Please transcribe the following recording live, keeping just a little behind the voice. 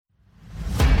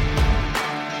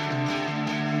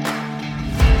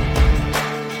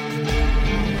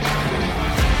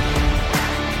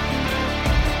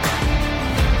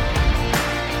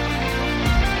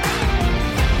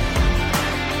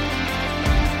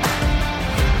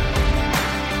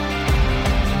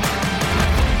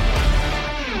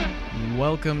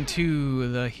Welcome to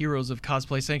the Heroes of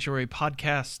Cosplay Sanctuary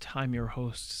podcast. I'm your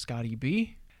host, Scotty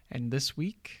B, and this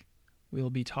week we'll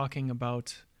be talking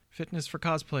about fitness for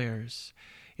cosplayers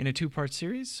in a two-part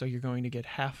series, so you're going to get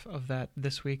half of that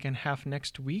this week and half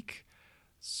next week.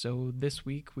 So this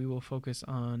week we will focus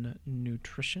on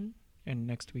nutrition, and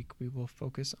next week we will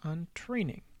focus on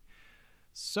training.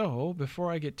 So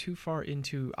before I get too far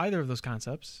into either of those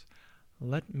concepts,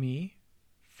 let me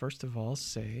first of all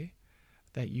say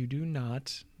that you do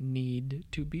not need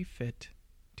to be fit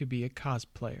to be a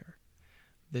cosplayer.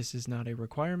 This is not a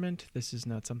requirement. This is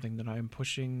not something that I am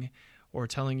pushing or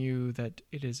telling you that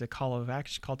it is a call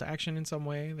to action in some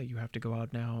way, that you have to go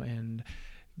out now and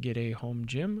get a home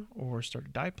gym or start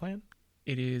a diet plan.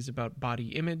 It is about body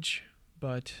image,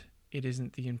 but it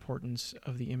isn't the importance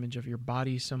of the image of your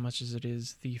body so much as it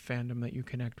is the fandom that you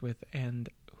connect with and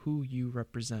who you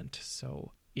represent.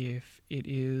 So if it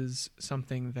is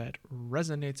something that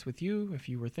resonates with you, if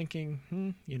you were thinking,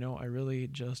 I really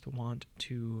just want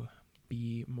to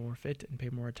be more fit and pay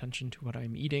more attention to what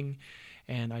I'm eating,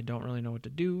 and I don't really know what to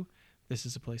do, this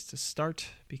is a place to start,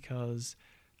 because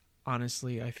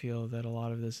honestly, I feel that a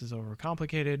lot of this is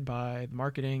overcomplicated by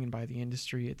marketing and by the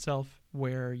industry itself,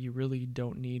 where you really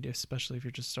don't need, especially if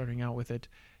you're just starting out with it,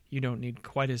 you don't need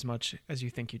quite as much as you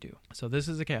think you do. So this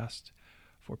is a cast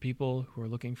for people who are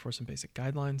looking for some basic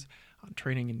guidelines on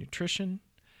training and nutrition.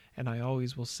 And I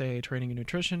always will say training and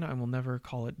nutrition, I will never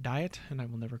call it diet, and I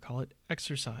will never call it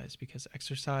exercise, because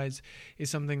exercise is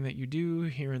something that you do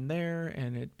here and there,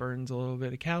 and it burns a little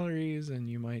bit of calories, and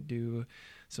you might do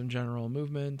some general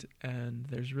movement, and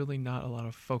there's really not a lot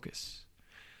of focus.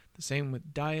 The same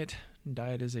with diet.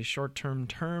 Diet is a short-term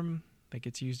term that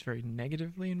gets used very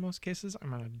negatively in most cases.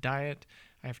 I'm on a diet.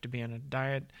 I have to be on a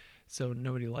diet. So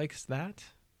nobody likes that,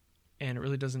 and it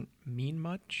really doesn't mean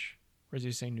much. Whereas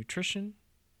you say nutrition,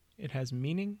 it has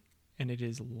meaning, and it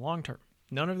is long-term.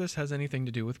 None of this has anything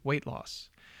to do with weight loss.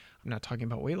 I'm not talking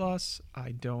about weight loss.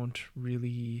 I don't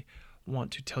really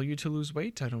want to tell you to lose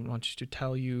weight. I don't want to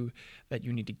tell you that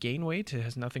you need to gain weight. It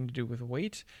has nothing to do with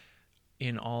weight.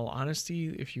 In all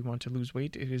honesty, if you want to lose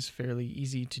weight, it is fairly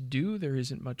easy to do. There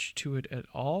isn't much to it at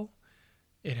all.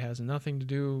 It has nothing to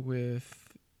do with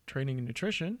training and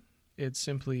nutrition. It's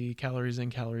simply calories in,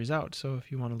 calories out. So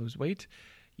if you want to lose weight,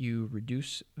 you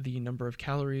reduce the number of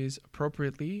calories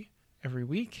appropriately every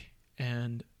week,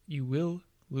 and you will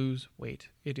lose weight.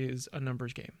 It is a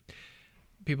numbers game.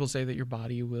 People say that your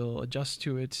body will adjust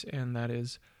to it, and that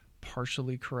is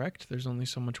partially correct. There's only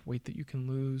so much weight that you can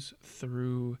lose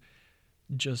through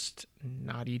just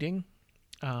not eating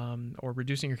or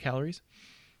reducing your calories.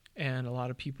 And a lot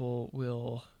of people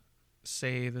will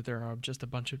say that there are just a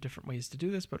bunch of different ways to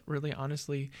do this, but really,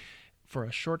 honestly, for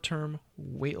a short-term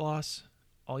weight loss,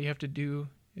 all you have to do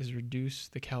is reduce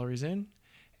the calories in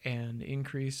and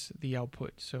increase the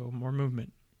output, so more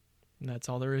movement. And that's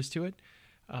all there is to it.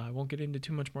 I won't get into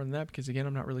too much more than that because, again,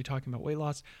 I'm not really talking about weight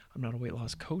loss. I'm not a weight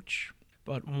loss coach.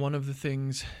 But one of the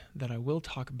things that I will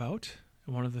talk about,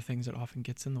 and one of the things that often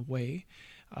gets in the way,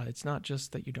 it's not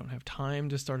just that you don't have time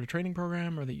to start a training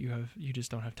program or that you just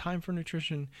don't have time for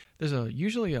nutrition. There's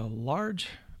usually a large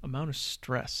amount of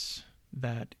stress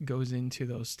that goes into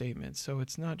those statements. So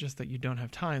it's not just that you don't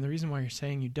have time. The reason why you're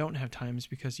saying you don't have time is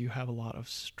because you have a lot of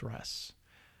stress.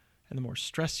 And the more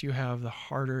stress you have, the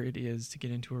harder it is to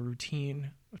get into a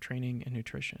routine of training and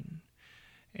nutrition.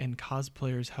 And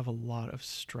cosplayers have a lot of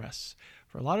stress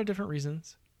for a lot of different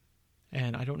reasons.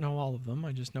 And I don't know all of them.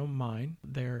 I just know mine.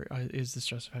 There is the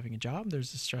stress of having a job.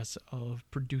 There's the stress of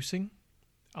producing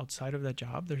outside of that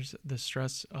job. There's the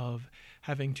stress of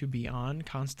having to be on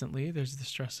constantly. There's the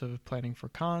stress of planning for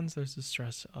cons. There's the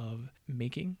stress of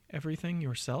making everything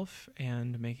yourself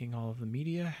and making all of the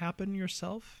media happen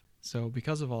yourself. So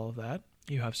because of all of that,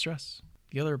 you have stress.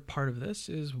 The other part of this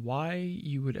is why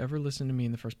you would ever listen to me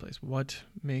in the first place. What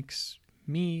makes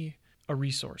me a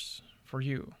resource for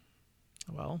you?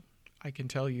 Well, I can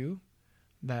tell you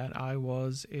that I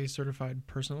was a certified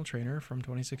personal trainer from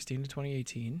 2016 to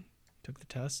 2018, took the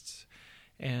tests,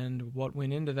 and what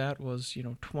went into that was,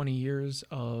 20 years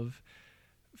of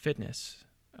fitness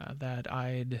that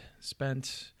I'd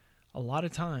spent a lot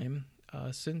of time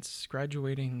since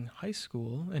graduating high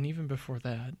school, and even before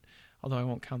that, although I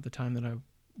won't count the time that I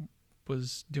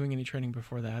was doing any training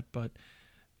before that, but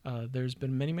there's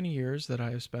been many, many years that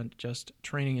I have spent just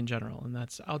training in general, and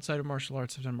that's outside of martial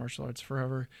arts. I've done martial arts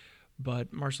forever,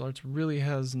 but martial arts really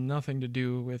has nothing to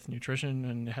do with nutrition,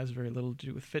 and it has very little to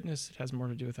do with fitness. It has more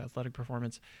to do with athletic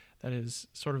performance. That is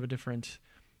sort of a different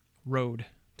road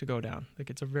to go down.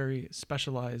 Like, it's a very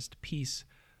specialized piece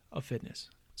of fitness.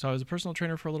 So I was a personal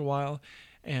trainer for a little while,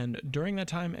 And during that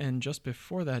time and just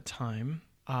before that time,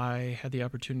 I had the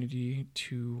opportunity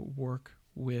to work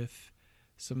with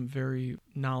some very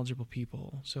knowledgeable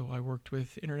people. So I worked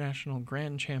with international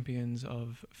grand champions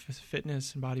of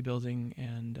fitness and bodybuilding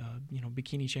and,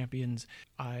 bikini champions.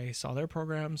 I saw their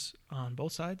programs on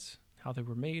both sides, how they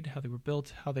were made, how they were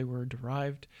built, how they were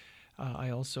derived. I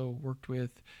also worked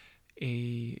with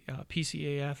a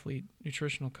PCA athlete,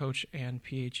 nutritional coach, and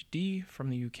PhD from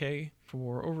the UK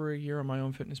for over a year on my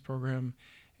own fitness program,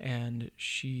 and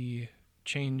she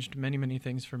changed many, many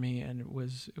things for me, and it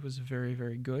was very,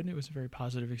 very good. It was a very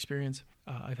positive experience.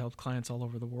 I've helped clients all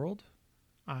over the world.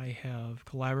 I have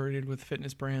collaborated with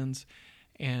fitness brands,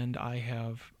 and I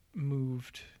have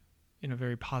moved in a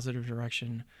very positive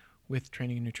direction with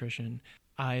training and nutrition.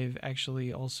 I've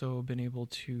actually also been able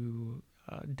to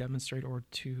demonstrate or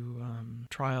to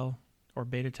trial or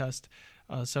beta test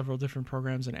several different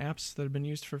programs and apps that have been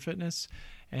used for fitness,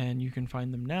 and you can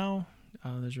find them now.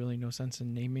 There's really no sense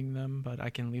in naming them, but I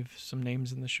can leave some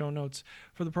names in the show notes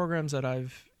for the programs that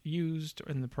I've used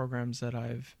and the programs that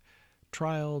I've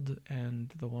trialed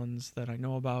and the ones that I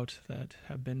know about that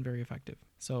have been very effective.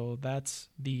 So that's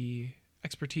the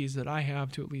expertise that I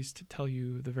have to at least tell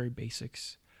you the very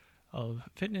basics of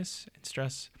fitness and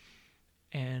stress.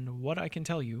 And what I can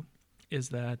tell you is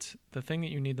that the thing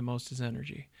that you need the most is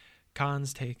energy.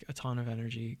 Cons take a ton of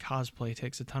energy. Cosplay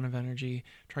takes a ton of energy.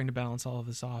 Trying to balance all of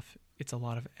this off, it's a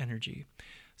lot of energy.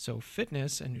 So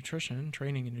fitness and nutrition,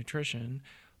 training and nutrition,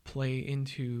 play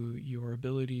into your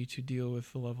ability to deal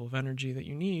with the level of energy that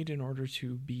you need in order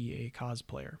to be a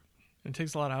cosplayer. And it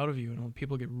takes a lot out of you, and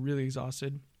people get really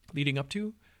exhausted leading up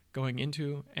to, going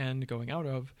into, and going out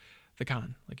of the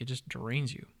con. Like, it just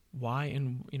drains you. Why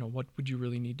and what would you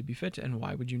really need to be fit, and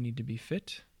why would you need to be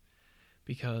fit?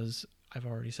 Because I've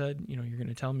already said, you're going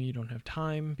to tell me you don't have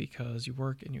time because you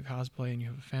work and you cosplay and you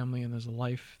have a family and there's a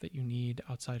life that you need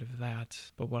outside of that.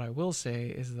 But what I will say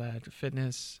is that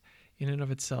fitness in and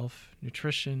of itself,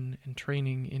 nutrition and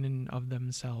training in and of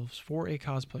themselves for a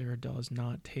cosplayer does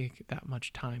not take that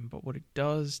much time. But what it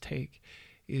does take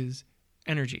is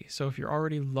energy. So if you're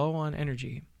already low on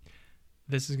energy,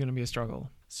 this is going to be a struggle.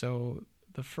 So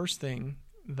the first thing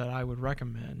that I would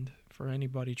recommend for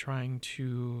anybody trying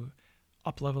to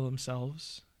up-level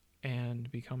themselves and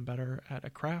become better at a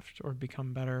craft or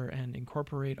become better and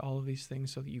incorporate all of these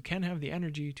things so that you can have the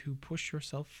energy to push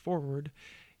yourself forward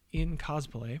in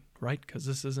cosplay, right? Because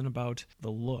this isn't about the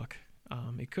look.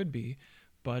 It could be,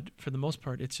 but for the most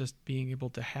part, it's just being able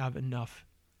to have enough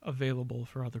available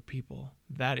for other people.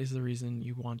 That is the reason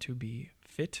you want to be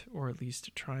fit, or at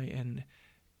least try and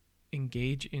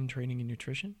engage in training and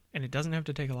nutrition. And it doesn't have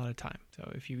to take a lot of time. So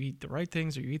if you eat the right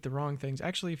things or you eat the wrong things,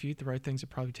 actually, if you eat the right things, it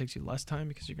probably takes you less time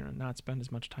because you're going to not spend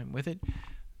as much time with it.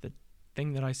 The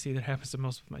thing that I see that happens the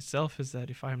most with myself is that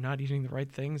if I'm not eating the right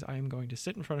things, I am going to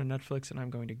sit in front of Netflix and I'm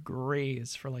going to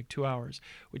graze for like 2 hours,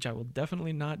 which I will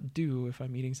definitely not do if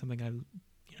I'm eating something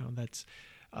that's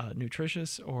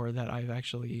nutritious, or that I've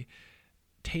actually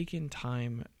taken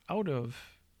time out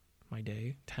of my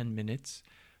day, 10 minutes,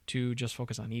 to just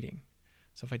focus on eating.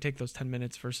 So if I take those 10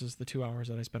 minutes versus the 2 hours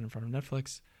that I spend in front of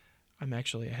Netflix, I'm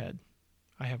actually ahead.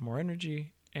 I have more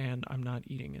energy and I'm not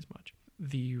eating as much.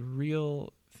 The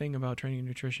real thing about training and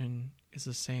nutrition is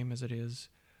the same as it is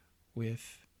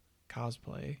with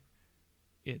cosplay.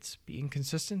 It's being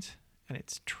consistent and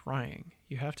it's trying.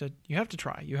 You have to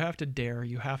try. You have to dare.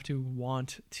 You have to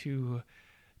want to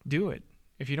do it.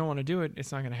 If you don't want to do it,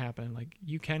 it's not going to happen. Like,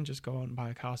 you can just go out and buy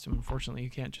a costume. Unfortunately, you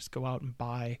can't just go out and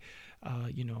buy,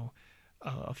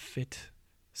 a fit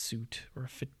suit or a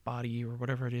fit body or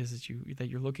whatever it is that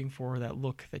you're looking for, that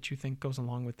look that you think goes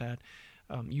along with that.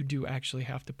 You do actually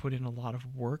have to put in a lot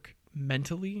of work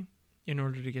mentally in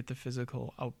order to get the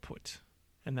physical output.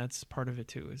 And that's part of it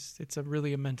too. It's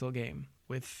really a mental game.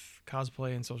 With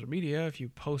cosplay and social media, if you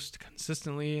post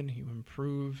consistently and you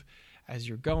improve as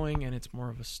you're going, and it's more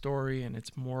of a story and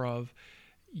it's more of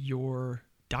you're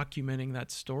documenting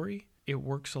that story, it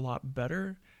works a lot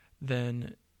better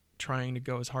than trying to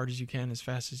go as hard as you can, as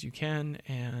fast as you can,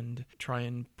 and try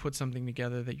and put something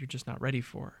together that you're just not ready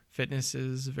for. Fitness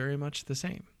is very much the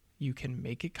same. You can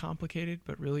make it complicated,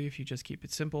 but really if you just keep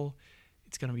it simple,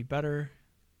 it's going to be better.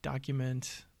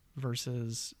 Document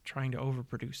versus trying to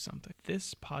overproduce something.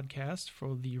 This podcast,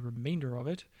 for the remainder of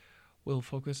it, will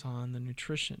focus on the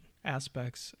nutrition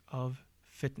aspects of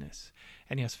fitness.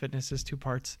 And yes, fitness is 2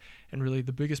 parts, and really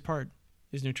the biggest part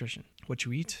is nutrition. What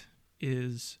you eat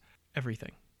is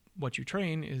everything. What you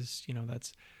train is,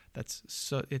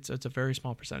 it's a very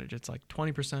small percentage. It's like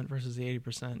 20% versus the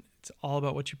 80%. It's all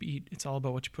about what you eat. It's all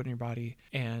about what you put in your body.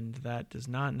 And that does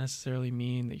not necessarily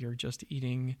mean that you're just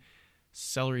eating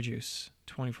celery juice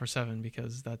 24/7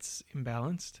 because that's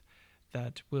imbalanced.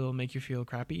 That will make you feel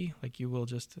crappy. Like you will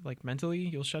just, like mentally,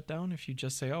 you'll shut down if you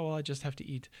just say, oh, well, I just have to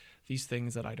eat these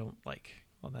things that I don't like.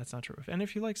 Well, that's not true. And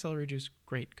if you like celery juice,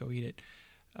 great, go eat it.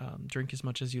 Drink as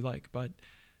much as you like. But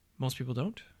most people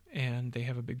don't. And they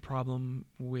have a big problem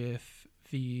with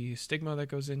the stigma that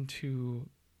goes into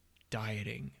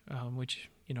dieting, which,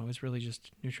 is really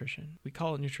just nutrition. We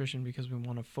call it nutrition because we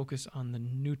want to focus on the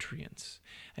nutrients.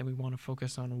 And we want to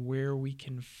focus on where we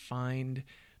can find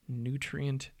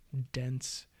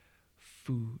nutrient-dense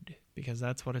food, because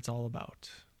that's what it's all about.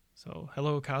 So,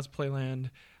 hello, Cosplay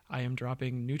Land. I am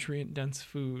dropping nutrient-dense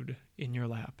food in your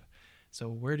lap. So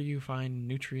where do you find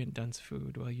nutrient-dense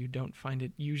food? Well, you don't find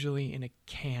it usually in a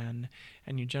can,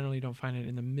 and you generally don't find it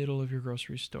in the middle of your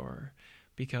grocery store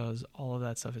because all of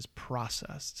that stuff is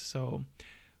processed. So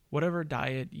whatever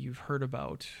diet you've heard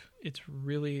about, it's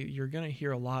really, you're going to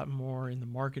hear a lot more in the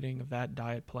marketing of that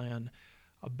diet plan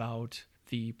about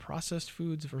the processed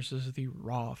foods versus the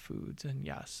raw foods. And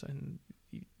yes, and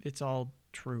it's all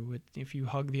true. If you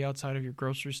hug the outside of your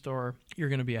grocery store, you're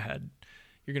going to be ahead.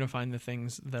 You're going to find the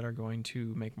things that are going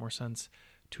to make more sense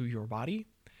to your body,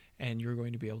 and you're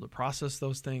going to be able to process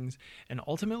those things. And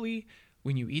ultimately,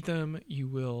 when you eat them, you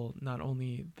will not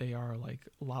only, they are like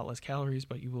a lot less calories,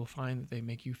 but you will find that they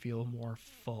make you feel more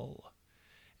full.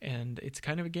 And it's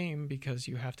kind of a game because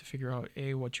you have to figure out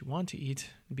A, what you want to eat,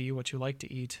 B, what you like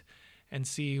to eat, and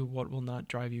C, what will not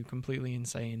drive you completely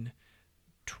insane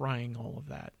trying all of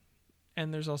that.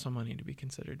 And there's also money to be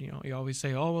considered. You always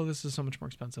say, oh, well, this is so much more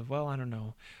expensive. Well, I don't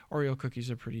know. Oreo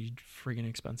cookies are pretty friggin'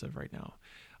 expensive right now.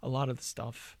 A lot of the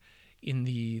stuff in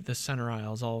the center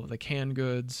aisles, all of the canned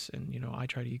goods, and, I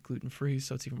try to eat gluten-free,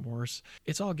 so it's even worse.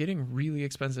 It's all getting really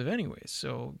expensive anyways.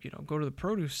 So, go to the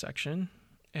produce section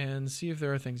and see if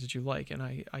there are things that you like. And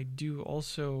I do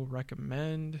also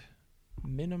recommend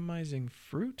minimizing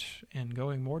fruit and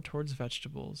going more towards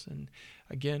vegetables. And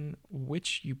again,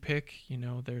 which you pick,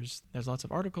 there's lots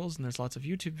of articles and there's lots of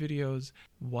YouTube videos,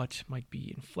 what might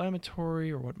be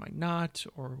inflammatory or what might not,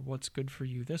 or what's good for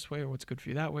you this way or what's good for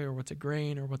you that way, or what's a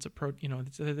grain or what's a protein.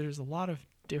 There's a lot of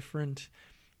different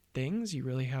things. You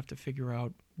really have to figure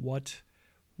out what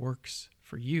works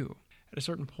for you. At a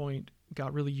certain point,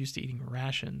 got really used to eating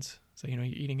rations. So, you're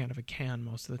eating out of a can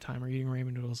most of the time, or eating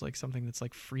ramen noodles, like something that's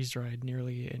like freeze-dried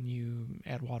nearly, and you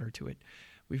add water to it.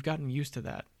 We've gotten used to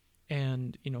that.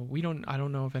 And, I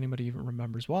don't know if anybody even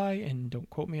remembers why, and don't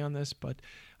quote me on this, but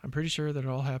I'm pretty sure that it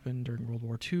all happened during World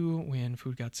War II when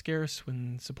food got scarce,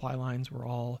 when supply lines were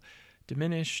all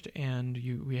diminished, and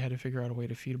we had to figure out a way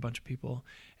to feed a bunch of people.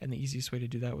 And the easiest way to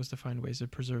do that was to find ways of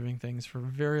preserving things for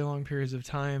very long periods of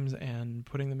times and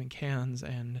putting them in cans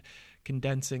and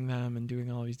condensing them and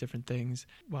doing all these different things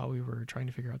while we were trying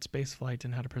to figure out space flight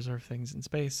and how to preserve things in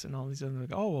space and all these other,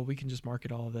 like, oh, well, we can just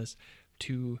market all of this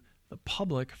to the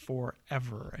public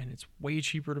forever, and it's way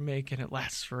cheaper to make and it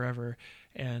lasts forever.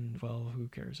 And, well, who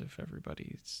cares if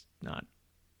everybody's not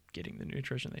getting the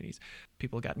nutrition they need?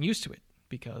 People have gotten used to it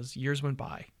because years went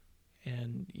by,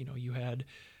 and you had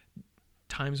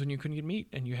times when you couldn't get meat,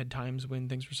 and you had times when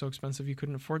things were so expensive you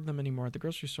couldn't afford them anymore at the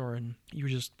grocery store, and you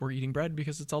just were eating bread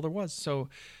because it's all there was. So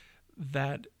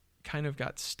that kind of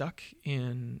got stuck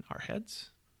in our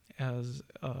heads as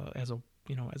a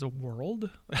world,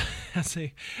 as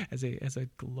a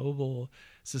global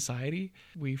society.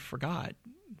 We forgot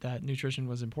that nutrition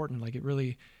was important. Like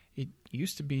it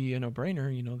used to be a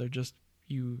no-brainer. They're just,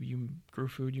 you grew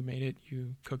food, you made it,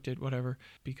 you cooked it, whatever,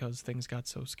 because things got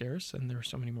so scarce and there were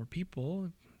so many more people.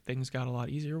 Things got a lot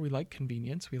easier. We like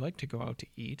convenience. We like to go out to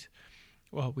eat.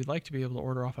 Well, we'd like to be able to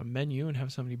order off a menu and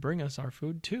have somebody bring us our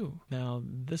food too. Now,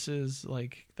 this is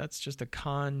that's just a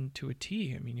con to a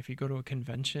T. I mean, if you go to a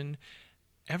convention,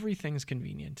 everything's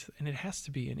convenient, and it has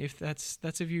to be. And if that's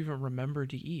if you even remember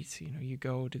to eat, you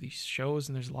go to these shows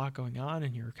and there's a lot going on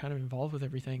and you're kind of involved with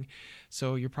everything.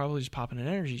 So you're probably just popping an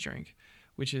energy drink,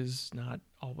 which is not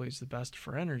always the best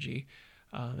for energy,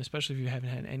 especially if you haven't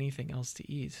had anything else to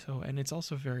eat. So, and it's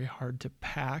also very hard to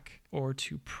pack or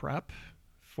to prep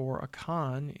for a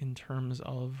con in terms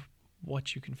of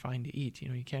what you can find to eat.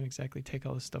 You can't exactly take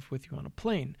all this stuff with you on a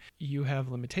plane. You have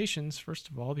limitations, first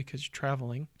of all, because you're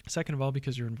traveling. Second of all,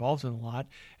 because you're involved in a lot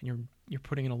and you're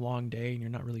putting in a long day and you're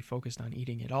not really focused on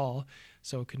eating at all.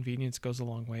 So convenience goes a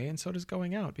long way, and so does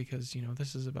going out, because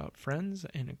this is about friends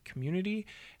and a community,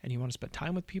 and you want to spend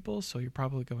time with people. So you're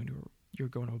probably going to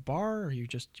a bar, or you're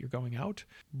going out.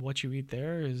 What you eat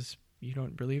there is, you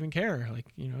don't really even care.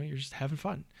 You're just having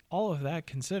fun. All of that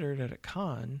considered, at a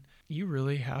con, you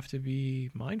really have to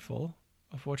be mindful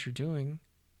of what you're doing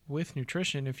with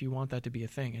nutrition if you want that to be a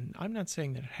thing. And I'm not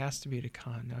saying that it has to be at a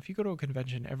con. Now, if you go to a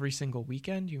convention every single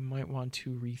weekend, you might want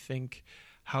to rethink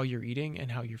how you're eating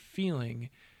and how you're feeling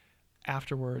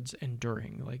afterwards and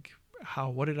during. Like,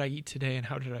 what did I eat today and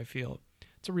how did I feel?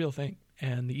 It's a real thing.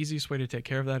 And the easiest way to take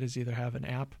care of that is either have an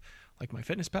app like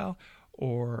MyFitnessPal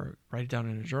or write it down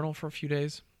in a journal for a few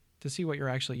days to see what you're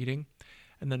actually eating,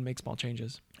 and then make small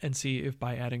changes and see if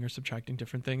by adding or subtracting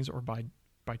different things or by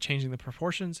changing the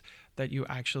proportions that you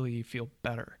actually feel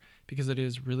better, because it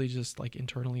is really just like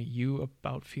internally you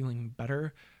about feeling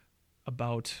better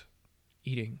about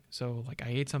eating. So like I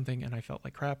ate something and I felt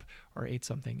like crap, or I ate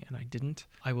something and I didn't.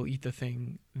 I will eat the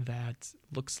thing that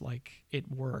looks like it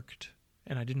worked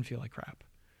and I didn't feel like crap.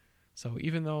 So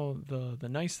even though the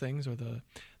nice things or the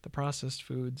processed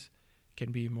foods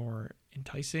can be more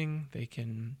enticing, they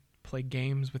can play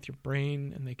games with your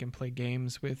brain and they can play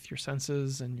games with your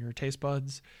senses and your taste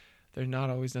buds. They're not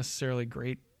always necessarily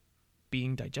great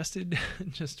being digested,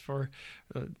 just for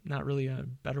not really a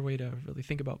better way to really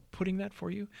think about putting that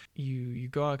for you. You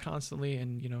go out constantly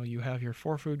and, you have your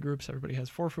 4 food groups. Everybody has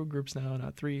 4 food groups now,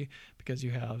 not 3, because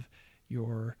you have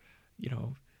your,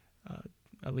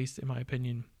 at least in my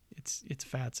opinion, it's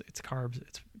fats, it's carbs,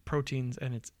 it's proteins,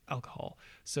 and it's alcohol.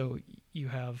 So you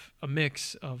have a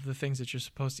mix of the things that you're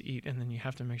supposed to eat, and then you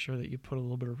have to make sure that you put a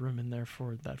little bit of room in there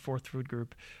for that 4th food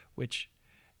group, which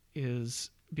is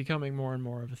becoming more and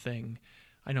more of a thing.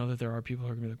 I know that there are people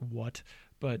who are going to be like, what?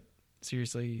 But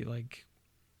seriously, like,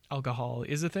 alcohol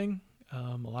is a thing.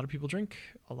 A lot of people drink.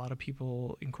 A lot of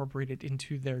people incorporate it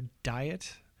into their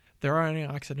diet. There are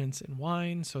antioxidants in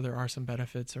wine, so there are some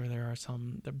benefits, or there are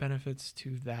some benefits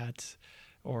to that,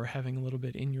 or having a little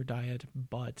bit in your diet.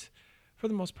 But for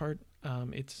the most part,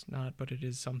 it's not, but it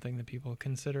is something that people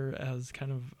consider as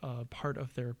kind of a part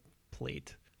of their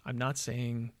plate. I'm not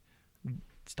saying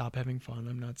stop having fun.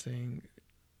 I'm not saying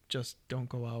just don't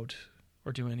go out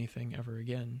or do anything ever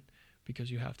again because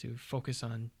you have to focus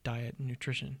on diet and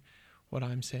nutrition. What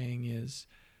I'm saying is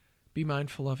be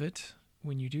mindful of it.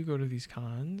 When you do go to these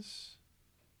cons,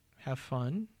 have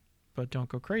fun, but don't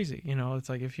go crazy. It's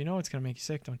like, if it's going to make you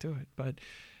sick, don't do it. But,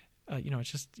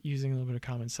 it's just using a little bit of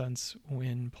common sense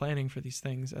when planning for these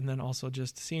things, and then also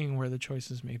just seeing where the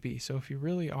choices may be. So if you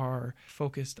really are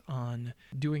focused on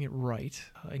doing it right,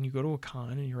 and you go to a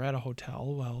con and you're at a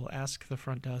hotel, well, ask the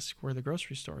front desk where the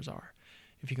grocery stores are.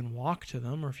 If you can walk to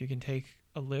them, or if you can take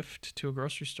a lift to a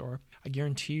grocery store, I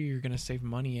guarantee you're going to save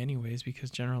money anyways,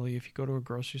 because generally if you go to a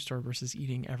grocery store versus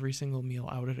eating every single meal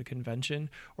out at a convention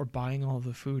or buying all of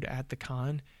the food at the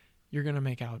con, you're going to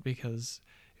make out, because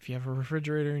if you have a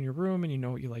refrigerator in your room and you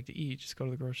know what you like to eat, just go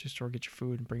to the grocery store, get your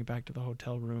food, and bring it back to the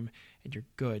hotel room, and you're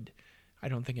good. I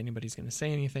don't think anybody's going to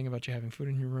say anything about you having food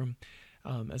in your room,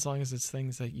 as long as it's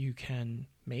things that you can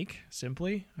make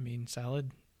simply. I mean,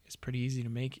 salad is pretty easy to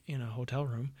make in a hotel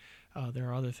room. There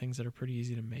are other things that are pretty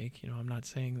easy to make. I'm not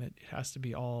saying that it has to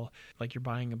be all like you're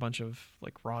buying a bunch of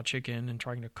like raw chicken and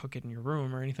trying to cook it in your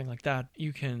room or anything like that.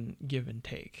 You can give and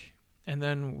take. And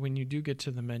then when you do get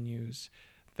to the menus,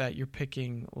 that you're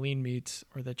picking lean meats,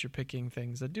 or that you're picking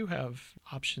things that do have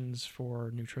options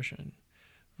for nutrition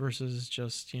versus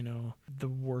just, the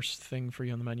worst thing for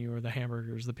you on the menu, or the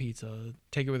hamburgers, the pizza.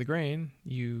 Take it with a grain.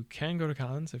 You can go to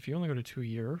cons. If you only go to 2 a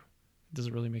year, does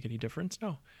it really make any difference?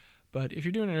 No. But if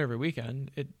you're doing it every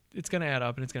weekend, it's going to add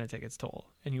up and it's going to take its toll,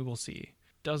 and you will see.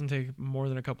 It doesn't take more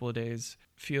than a couple of days.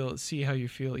 See how you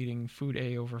feel eating food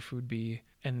A over food B,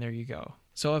 and there you go.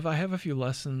 So if I have a few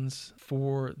lessons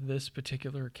for this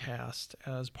particular cast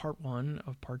as part 1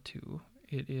 of part 2,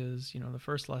 it is, the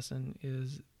first lesson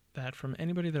is that from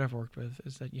anybody that I've worked with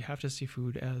is that you have to see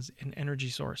food as an energy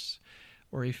source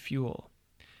or a fuel.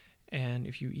 And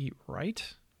if you eat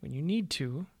right when you need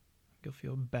to, you'll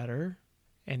feel better.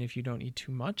 And if you don't eat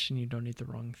too much and you don't eat the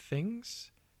wrong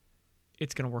things,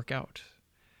 it's going to work out.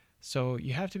 So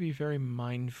you have to be very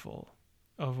mindful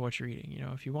of what you're eating.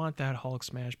 If you want that Hulk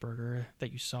smash burger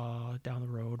that you saw down the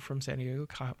road from San Diego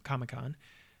Comic-Con,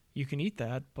 you can eat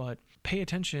that, but pay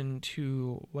attention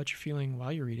to what you're feeling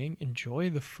while you're eating. Enjoy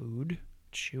the food,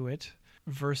 chew it,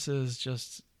 versus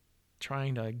just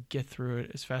trying to get through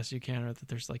it as fast as you can, or that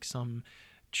there's like some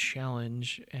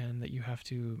challenge and that you have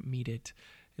to meet it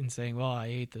and saying, well, I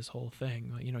ate this whole thing.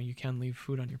 Well, you can leave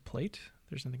food on your plate.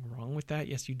 There's nothing wrong with that.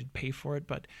 Yes, you did pay for it,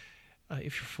 but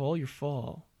if you're full, you're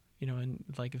full. And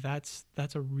like that's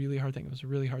a really hard thing. It was a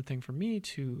really hard thing for me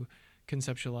to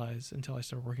conceptualize until I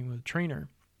started working with a trainer.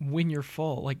 When you're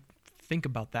full, like, think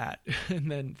about that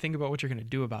and then think about what you're going to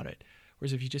do about it.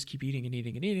 Whereas if you just keep eating and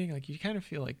eating and eating, like, you kind of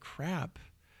feel like crap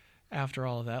after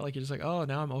all of that. Like, you're just like, oh,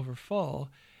 now I'm over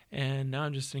full. And now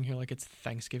I'm just sitting here like it's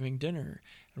Thanksgiving dinner.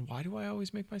 And why do I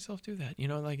always make myself do that?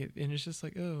 And it's just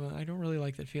like, oh, I don't really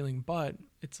like that feeling. But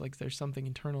it's like there's something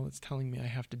internal that's telling me I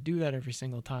have to do that every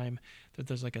single time, that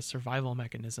there's like a survival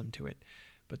mechanism to it.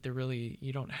 But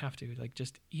you don't have to. Like,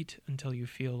 just eat until you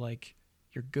feel like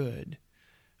you're good,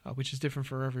 which is different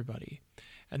for everybody.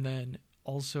 And then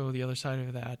also the other side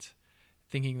of that,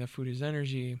 thinking that food is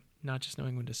energy, not just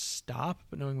knowing when to stop,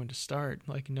 but knowing when to start,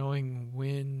 like knowing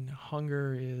when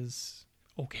hunger is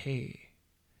okay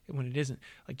and when it isn't.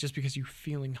 Like, just because you're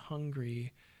feeling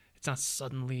hungry, it's not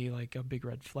suddenly like a big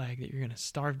red flag that you're going to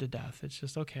starve to death. It's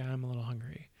just, okay, I'm a little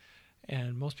hungry.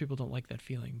 And most people don't like that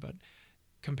feeling, but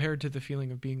compared to the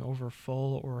feeling of being over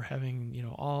full or having,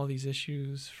 all these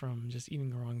issues from just eating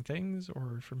the wrong things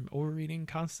or from overeating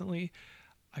constantly,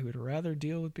 I would rather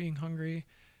deal with being hungry.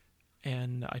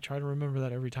 And I try to remember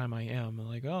that every time I am. I'm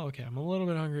like, oh, okay, I'm a little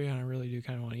bit hungry and I really do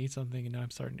kind of want to eat something. And now I'm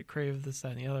starting to crave this,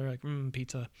 that, and the other, like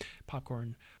pizza,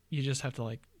 popcorn. You just have to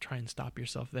like try and stop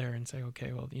yourself there and say,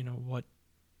 okay, well, what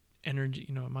energy,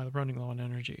 am I running low on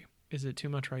energy? Is it too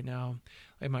much right now?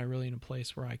 Am I really in a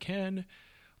place where I can?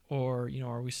 Or,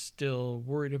 are we still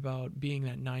worried about being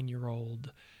that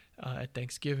 9-year-old at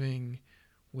Thanksgiving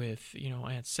with,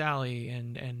 Aunt Sally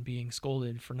and being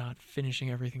scolded for not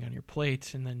finishing everything on your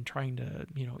plate and then trying to,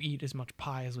 eat as much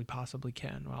pie as we possibly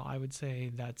can? Well, I would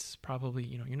say that's probably,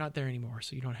 you're not there anymore,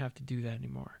 so you don't have to do that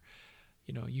anymore.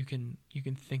 You can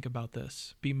think about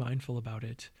this, be mindful about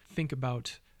it, think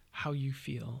about how you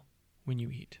feel when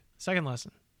you eat. Second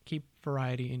lesson, keep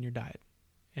variety in your diet,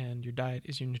 and your diet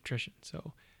is your nutrition.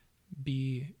 So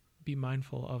be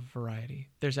mindful of variety.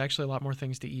 There's actually a lot more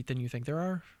things to eat than you think there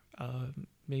are.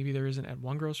 Maybe there isn't at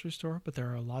one grocery store, but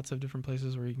there are lots of different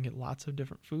places where you can get lots of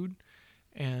different food,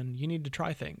 and you need to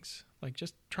try things. Like,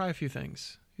 just try a few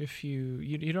things. If you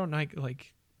don't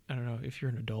like, I don't know, if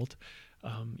you're an adult,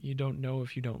 you don't know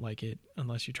if you don't like it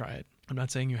unless you try it. I'm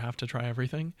not saying you have to try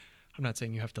everything. I'm not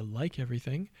saying you have to like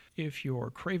everything. If you're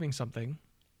craving something,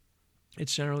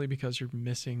 it's generally because you're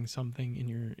missing something in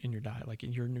your diet. Like,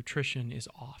 your nutrition is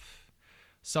off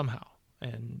somehow.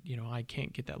 And, I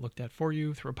can't get that looked at for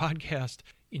you through a podcast.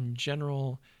 In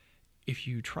general, if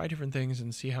you try different things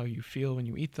and see how you feel when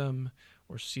you eat them,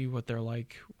 or see what they're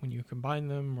like when you combine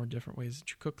them, or different ways that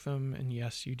you cook them, and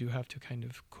yes, you do have to kind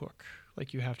of cook.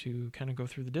 Like, you have to kind of go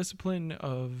through the discipline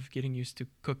of getting used to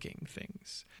cooking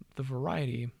things. The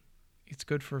variety, it's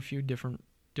good for a few different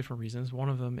reasons. One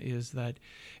of them is that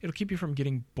it'll keep you from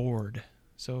getting bored.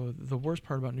 So the worst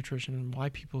part about nutrition and why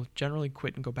people generally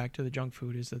quit and go back to the junk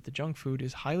food is that the junk food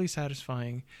is highly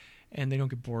satisfying and they don't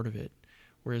get bored of it,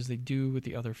 whereas they do with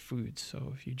the other foods.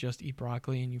 So if you just eat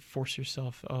broccoli and you force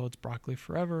yourself, oh, it's broccoli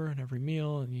forever and every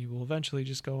meal, and you will eventually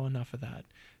just go, enough of that.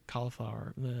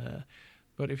 Cauliflower, bleh.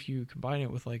 But if you combine it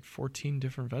with like 14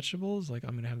 different vegetables, like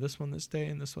I'm going to have this one this day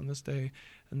and this one this day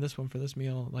and this one for this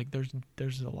meal, like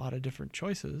there's a lot of different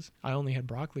choices. I only had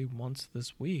broccoli once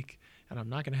this week, and I'm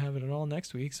not going to have it at all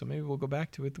next week, so maybe we'll go back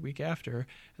to it the week after,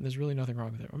 and there's really nothing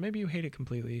wrong with it. Or maybe you hate it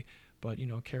completely, but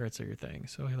carrots are your thing.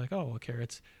 So you're like, oh, well,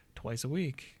 carrots twice a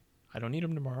week. I don't need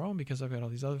them tomorrow because I've got all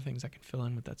these other things I can fill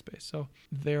in with that space. So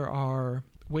there are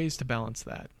ways to balance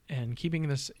that, and keeping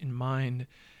this in mind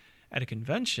at a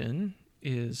convention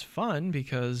is fun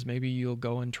because maybe you'll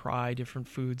go and try different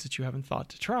foods that you haven't thought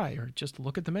to try, or just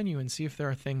look at the menu and see if there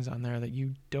are things on there that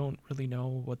you don't really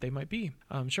know what they might be.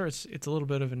 Sure, it's a little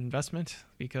bit of an investment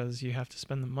because you have to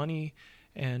spend the money,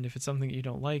 and if it's something that you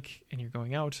don't like and you're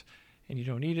going out and you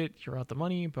don't eat it, you're out the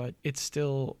money, but it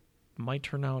still might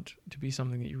turn out to be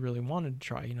something that you really wanted to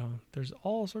try. There's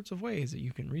all sorts of ways that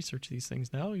you can research these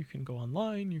things now. You can go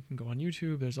online, you can go on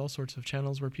YouTube. There's all sorts of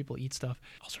channels where people eat stuff,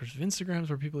 all sorts of Instagrams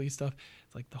where people eat stuff.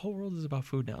 It's like the whole world is about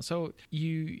food now. So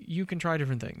you can try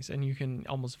different things, and you can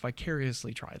almost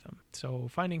vicariously try them. So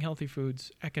finding healthy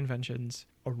foods at conventions,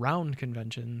 around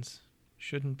conventions,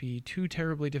 shouldn't be too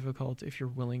terribly difficult if you're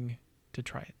willing to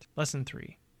try it. Lesson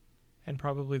 3, and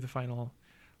probably the final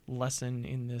lesson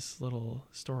in this little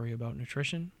story about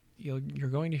nutrition. You're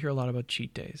going to hear a lot about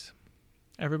cheat days.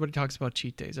 Everybody talks about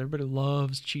cheat days. Everybody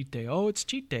loves cheat day. Oh, it's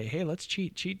cheat day. Hey, let's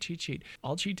cheat.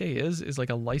 All cheat day is like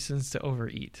a license to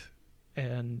overeat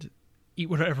and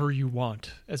eat whatever you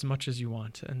want, as much as you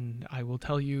want. And I will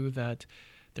tell you that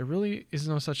there really is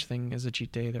no such thing as a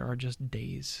cheat day. There are just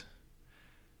days.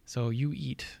 So you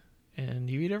eat, and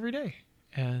you eat every day.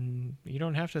 And you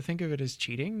don't have to think of it as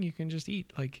cheating. You can just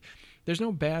eat. Like, there's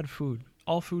no bad food.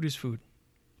 All food is food.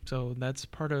 So that's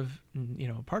part of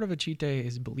a cheat day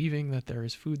is believing that there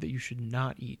is food that you should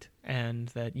not eat and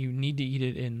that you need to eat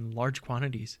it in large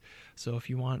quantities. So if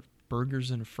you want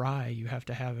burgers and fry, you have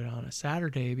to have it on a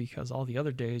Saturday because all the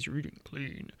other days you're eating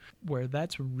clean, where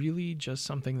that's really just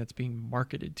something that's being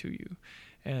marketed to you.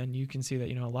 And you can see that,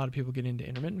 a lot of people get into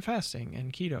intermittent fasting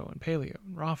and keto and paleo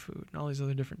and raw food and all these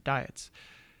other different diets.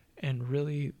 And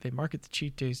really, they market the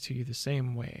cheat days to you the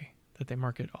same way that they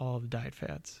market all of the diet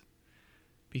fads.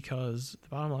 Because the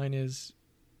bottom line is,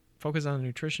 focus on the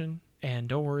nutrition and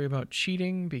don't worry about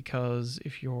cheating, because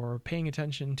if you're paying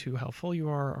attention to how full you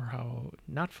are or how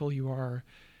not full you are,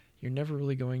 you're never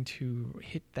really going to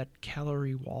hit that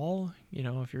calorie wall.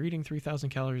 If you're eating 3,000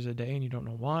 calories a day and you don't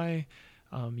know why,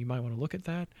 you might want to look at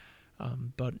that.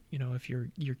 But if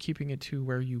you're keeping it to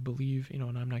where you believe,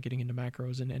 and I'm not getting into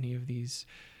macros in any of these,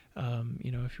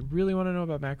 if you really want to know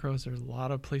about macros, there's a lot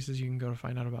of places you can go to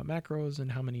find out about macros and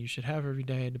how many you should have every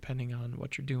day, depending on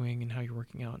what you're doing and how you're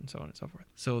working out and so on and so forth.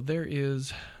 So there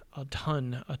is a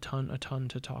ton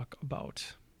to talk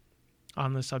about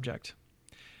on this subject.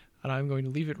 And I'm going to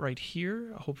leave it right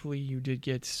here. Hopefully you did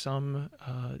get some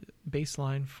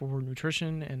baseline for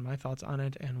nutrition and my thoughts on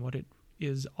it and what it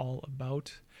is all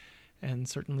about. And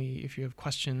certainly if you have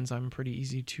questions, I'm pretty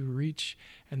easy to reach.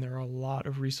 And there are a lot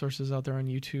of resources out there on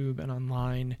YouTube and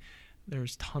online.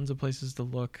 There's tons of places to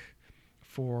look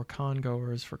for con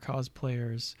goers, for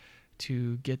cosplayers,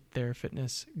 to get their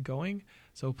fitness going.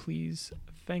 So please,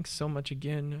 thanks so much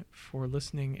again for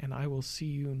listening. And I will see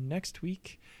you next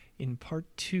week in part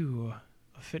 2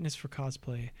 of Fitness for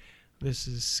Cosplay. This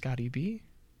is Scotty B.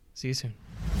 See you soon.